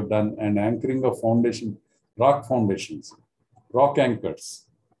we have done, and anchoring of foundation, rock foundations, rock anchors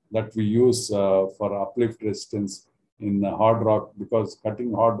that we use for uplift resistance in hard rock, because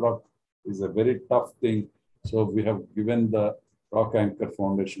cutting hard rock is a very tough thing. So we have given the rock anchor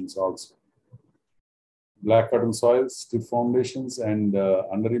foundations also. Black cotton soils, stiff foundations, and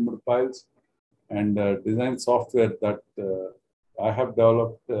under-removed piles, and design software that I have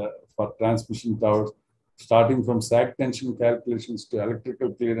developed for transmission towers, starting from sag tension calculations to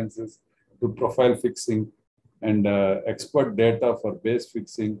electrical clearances to profile fixing, and expert data for base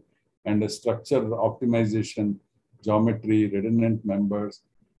fixing, and structure optimization, geometry, redundant members,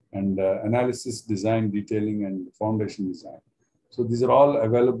 and analysis, design, detailing, and foundation design. So these are all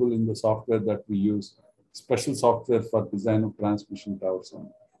available in the software that we use, special software for design of transmission towers.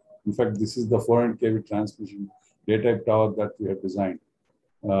 In fact, this is the 400 kV transmission day-type tower that we have designed.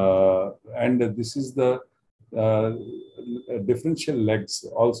 And this is the differential legs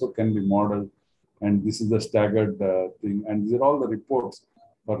also can be modeled. And this is the staggered thing. And these are all the reports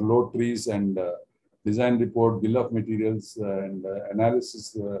for load trees and design report, bill of materials, and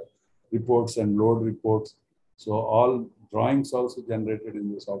analysis reports and load reports. So all drawings also generated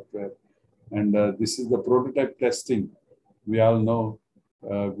in the software. And this is the prototype testing. We all know,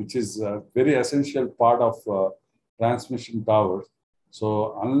 which is a very essential part of transmission towers.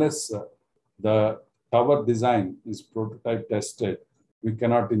 So unless the tower design is prototype tested, we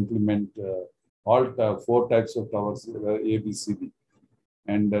cannot implement all 4 types of towers, A, B, C, D.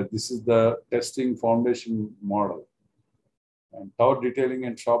 And this is the testing foundation model. And tower detailing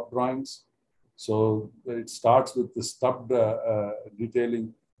and shop drawings. So it starts with the stubbed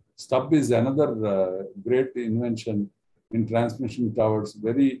detailing. Stub is another great invention in transmission towers,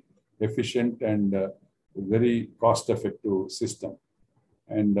 very efficient and very cost-effective system.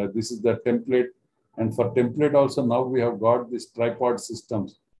 And this is the template. And for template also, now we have got these tripod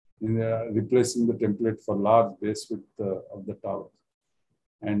systems in replacing the template for large base width of the tower.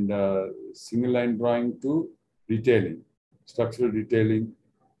 And single line drawing to detailing, structural detailing,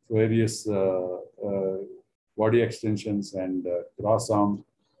 various body extensions and cross arms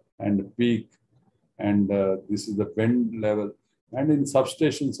and peak. And this is the bend level. And in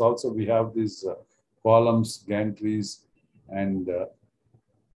substations also, we have these columns, gantries, and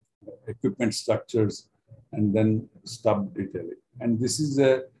equipment structures, and then stub detailing. And this is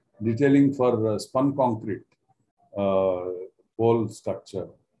a detailing for spun concrete pole structure.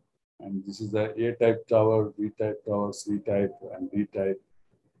 And this is the A-type tower, B-type tower, C-type, and D-type.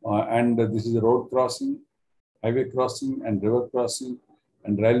 And this is a road crossing, highway crossing, and river crossing,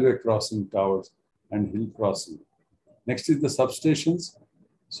 and railway crossing towers, and hill crossing. Next is the substations.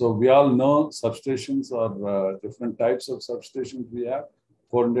 So we all know substations are different types of substations we have.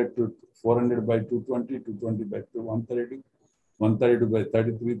 400 by 220, 220 by 130, 132 by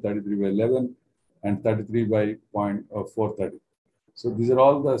 33, 33 by 11, and 33 by 430. So these are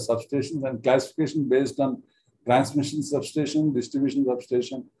all the substations, and classification based on transmission substation, distribution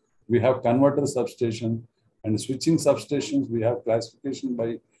substation. We have converter substation, and switching substations. We have classification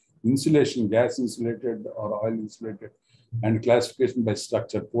by insulation, gas insulated or oil insulated, and classification by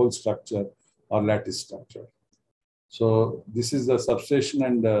structure, pole structure or lattice structure. So this is the substation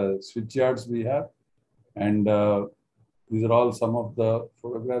and switch yards we have, and these are all some of the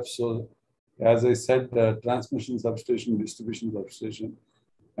photographs. So as I said, transmission substation, distribution substation,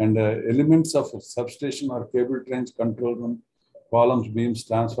 and elements of substation are cable trench, control room, columns, beams,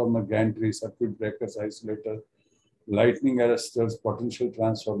 transformer, gantry, circuit breakers, isolator, lightning arresters, potential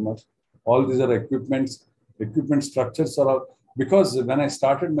transformers. All these are equipments. Equipment structures are all, because when I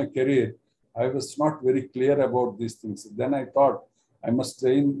started my career, I was not very clear about these things. Then I thought I must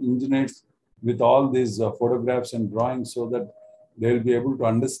train engineers with all these photographs and drawings so that they'll be able to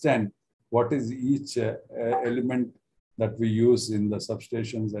understand what is each element that we use in the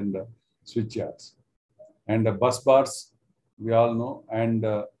substations and switch yards. And bus bars, we all know, and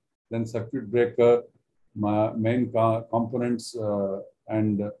then circuit breaker, main components,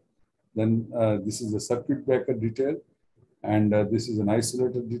 and then this is a circuit breaker detail, and this is an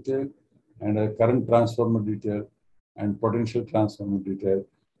isolator detail, and a current transformer detail, and potential transformer detail,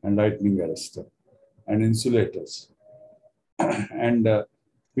 and lightning arrestor, and insulators, and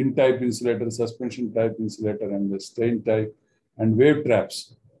pin type insulator, suspension type insulator, and the strain type, and wave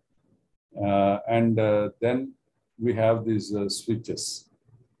traps. And then we have these switches,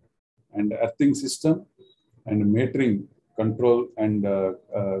 and earthing system, and metering control, and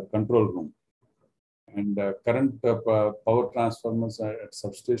control room, and current power transformers at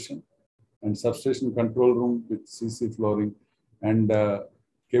substation, and substation control room with CC flooring, and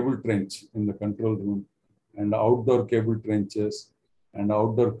cable trench in the control room, and outdoor cable trenches, and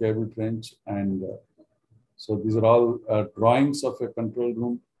outdoor cable trench. And so these are all drawings of a control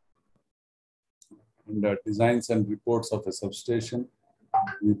room, and designs and reports of a substation.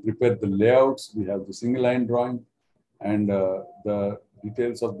 We prepare the layouts. We have the single line drawing, and the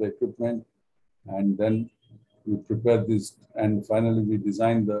details of the equipment, and then we prepare this, and finally we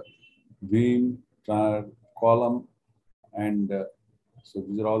design the beam, column, and so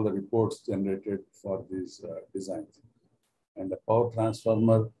these are all the reports generated for these designs. And the power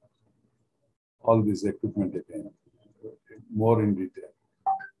transformer, all this equipment again, more in detail.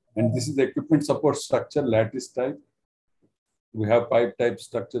 And this is the equipment support structure, lattice type. We have pipe type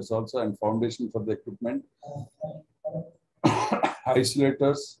structures also, and foundation for the equipment,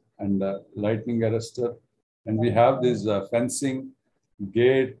 isolators, and lightning arrestor. And we have this fencing,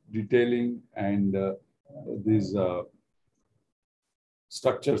 gate detailing, and these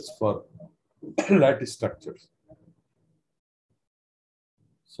structures for lattice structures.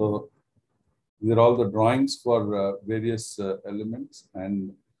 So these are all the drawings for various elements,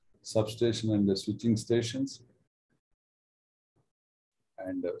 and substation, and the switching stations,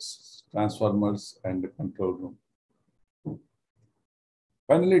 and transformers, and the control room.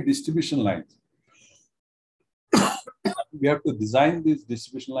 Finally, distribution lines. We have to design these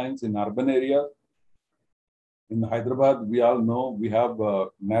distribution lines in urban area. In Hyderabad, we all know we have a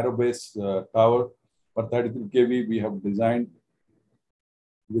narrow base tower for 33 kV. We have designed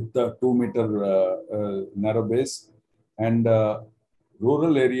with the 2-meter narrow base, and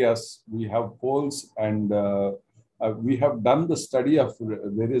rural areas we have poles, and we have done the study of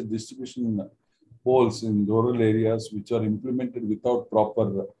various distribution poles in rural areas which are implemented without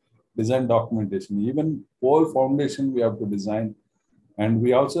proper design documentation. Even pole foundation we have to design, and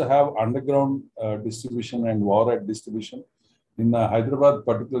we also have underground distribution and overhead distribution. In Hyderabad,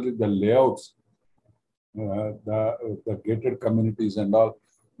 particularly the layouts, the gated communities and all,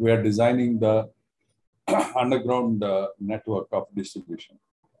 we are designing the underground network of distribution.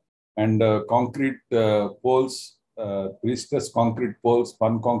 And concrete poles, pre-stressed concrete poles,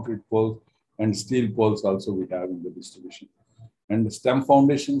 spun concrete poles, and steel poles also we have in the distribution. And the stem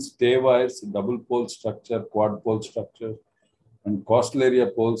foundations, stay wires, double pole structure, quad pole structure, and coastal area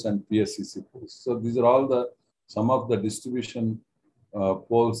poles, and PSCC poles. So these are all some of the distribution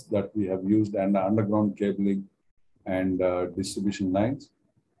poles that we have used, and underground cabling, and distribution lines.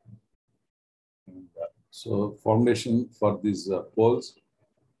 And, so foundation for these poles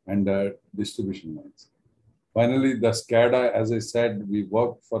and distribution lines. Finally, the SCADA, as I said, we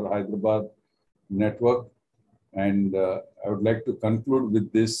worked for Hyderabad network, and I would like to conclude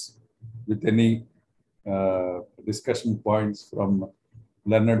with this, with any discussion points from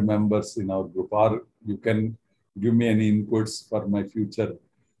learned members in our group, or you can give me any inputs for my future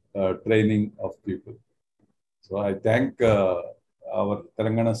training of people. So I thank our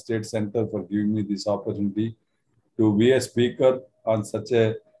Telangana State Center for giving me this opportunity to be a speaker on such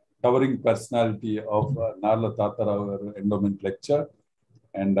a towering personality of Narla Tata Rao Endowment lecture.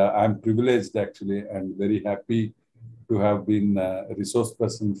 And I'm privileged actually and very happy to have been a resource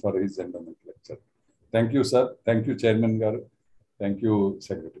person for his endowment lecture. Thank you, sir. Thank you, Chairman Garu. Thank you,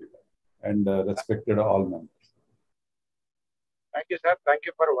 Secretary, and respected all members. Thank you, sir. Thank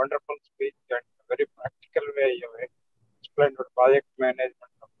you for a wonderful speech and a very practical way you explained the project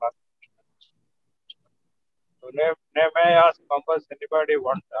management of transportation. So, may I ask members, anybody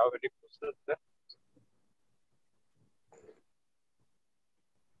want to have any questions, sir?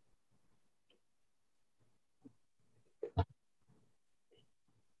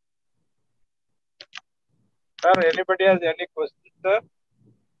 Sir, anybody has any questions, sir?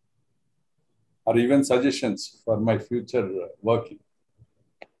 Or even suggestions for my future working.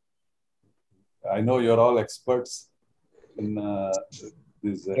 I know you're all experts in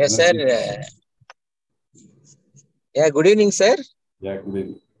this. Yes, sir. Yeah, good evening, sir. Yeah, good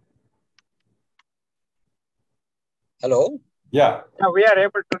evening. Hello. Yeah. Yeah, we are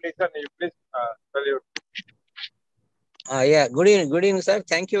able to listen. You please tell you. Yeah, good evening, sir.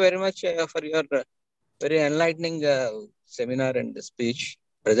 Thank you very much for your very enlightening seminar and speech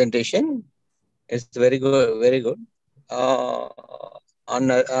presentation. It's very good, very good. On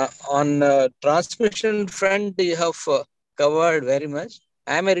transmission front, you have covered very much.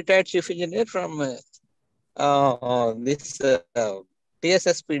 I am a retired chief engineer from this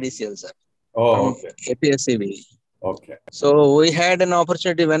TSSPDCL, sir. Oh, from okay. APSCB. Okay. So we had an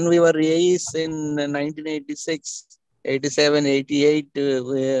opportunity when we were AEs in 1986, 87, 88.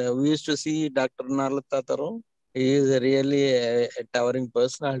 We used to see Dr. Narla Tata Rao. He is really a towering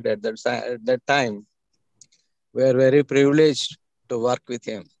personality at that time. We are very privileged to work with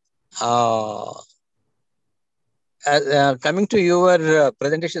him. Coming to your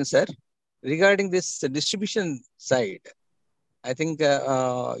presentation, sir, regarding this distribution side, I think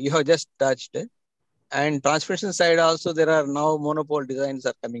you have just touched it. And transmission side also, there are now monopole designs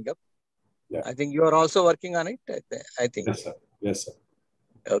are coming up. Yeah. I think you are also working on it, I think. Yes, sir. Yes, sir.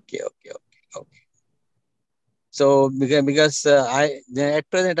 Okay. So because at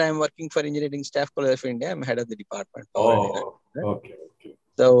present I am working for Engineering Staff College of India. I'm head of the department. Okay.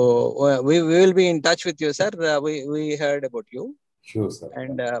 So we will be in touch with you, sir. We heard about you. Sure, sir.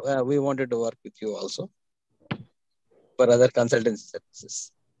 And we wanted to work with you also for other consultancy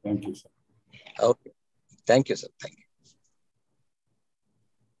services. Thank you, sir. Okay. Thank you, sir. Thank you.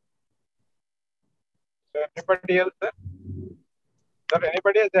 Anybody else, sir? Sir,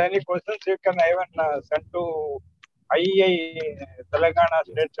 anybody has any questions? You can even send to IEI Telangana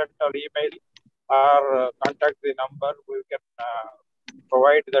State Center email or contact the number. We can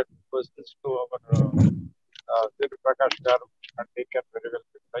provide that questions to our Sri Prakash Garu, and he can very well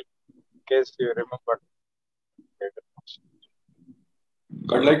reply in case you remember.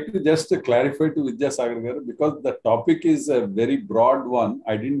 I'd like to just clarify to Vidya Sagar Garu, because the topic is a very broad one.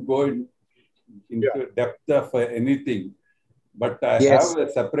 I didn't go into depth of anything, but I have a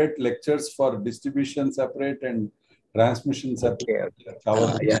separate lectures for distribution separate and transmission separate.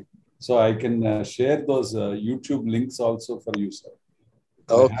 Okay. So I can share those YouTube links also for you, sir.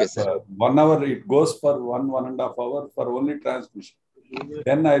 Okay, sir. 1 hour, it goes for 1.5 hours for only transmission.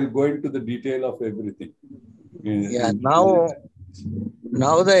 Then I'll go into the detail of everything.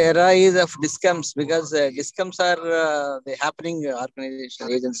 Now the era is of discoms, because discoms are the happening organization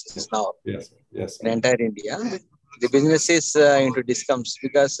agencies now. Yes, yes. In entire India, the business is into discoms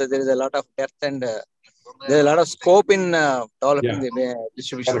because there is a lot of depth and there is a lot of scope in developing the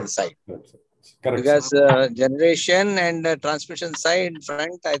distribution side. Correct, because generation and transmission side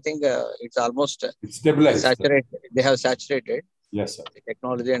front, I think it's almost stabilized. Saturated. They have saturated. Yes, sir. The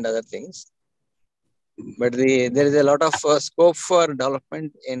technology and other things. But there is a lot of scope for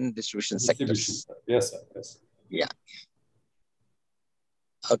development in distribution sectors. Yes, sir. Yes. Yeah.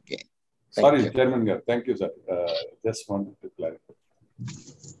 Okay. Sorry, Chairman Garu. Thank you, sir. Just wanted to clarify.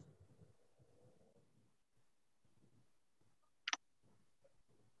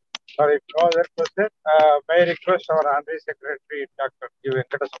 Sorry, no other question. May I request our Honorary Secretary, Dr. G.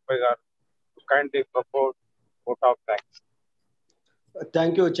 Venkata Garu, to kindly propose vote of thanks.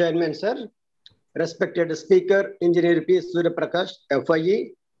 Thank you, Chairman, sir. Respected Speaker, Engineer P. Surya Prakash,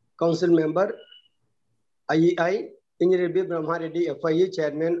 FIE, Council Member, IEI, Engineer B. Brahmareddy, FIE,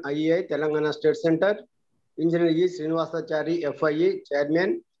 Chairman, IEI, Telangana State Center. Engineer E. Srinivasachari, FIE,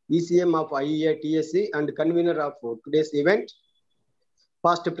 Chairman, ECM of IEI TSC and convener of today's event.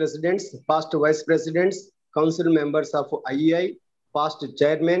 Past presidents, past vice presidents, council members of IEI, past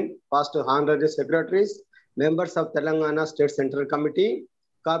chairman, past honorary secretaries, members of Telangana State Central Committee,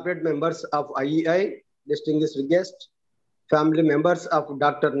 corporate members of IEI, distinguished guests, family members of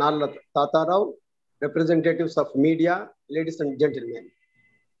Dr. Narla Tata Rao, representatives of media, ladies and gentlemen.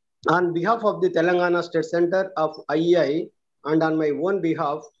 On behalf of the Telangana State Center of IEI and on my own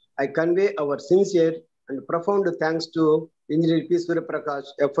behalf, I convey our sincere and profound thanks to Engineer P. Suryaprakash,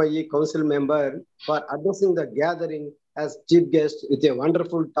 FIE Council Member, for addressing the gathering as chief guest with a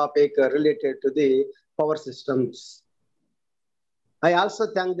wonderful topic related to the power systems. I also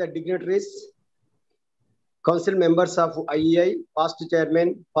thank the dignitaries, council members of IEI, past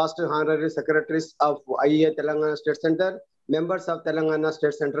chairman, past honorary secretaries of IEI Telangana State Center, members of Telangana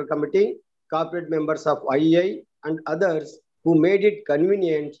State Central Committee, corporate members of IEI, and others who made it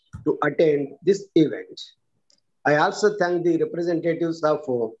convenient to attend this event. I also thank the representatives of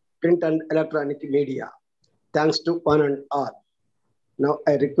print and electronic media. Thanks to one and all. Now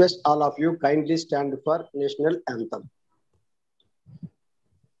I request all of you kindly stand for national anthem.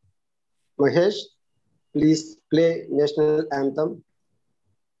 Mahesh, please play national anthem.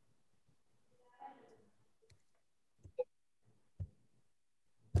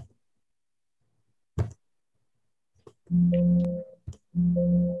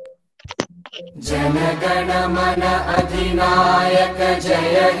 Jana Gana मन अधिनायक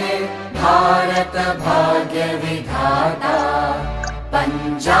जय हे भारत भाग्य विधाता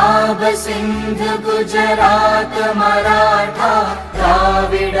पंजाब सिंध गुजरात मराठा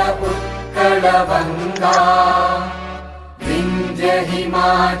द्राविड उत्कल बंगा विंध्य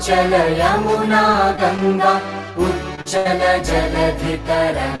हिमाचल यमुना गंगा उज्जल जलधि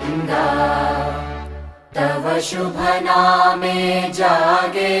तरंगा तव शुभ नामे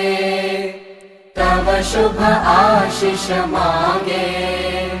जागे तव शुभ आशीष मांगे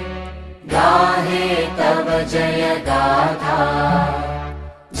गाहे तव जय गाथा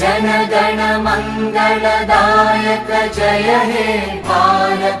जन गण मंगलदायक जय हे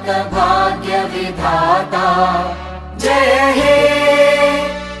भारत भाग्य विधाता जय हे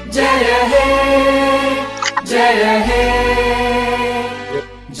जय हे जय हे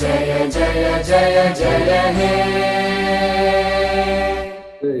जय जय जय जय हे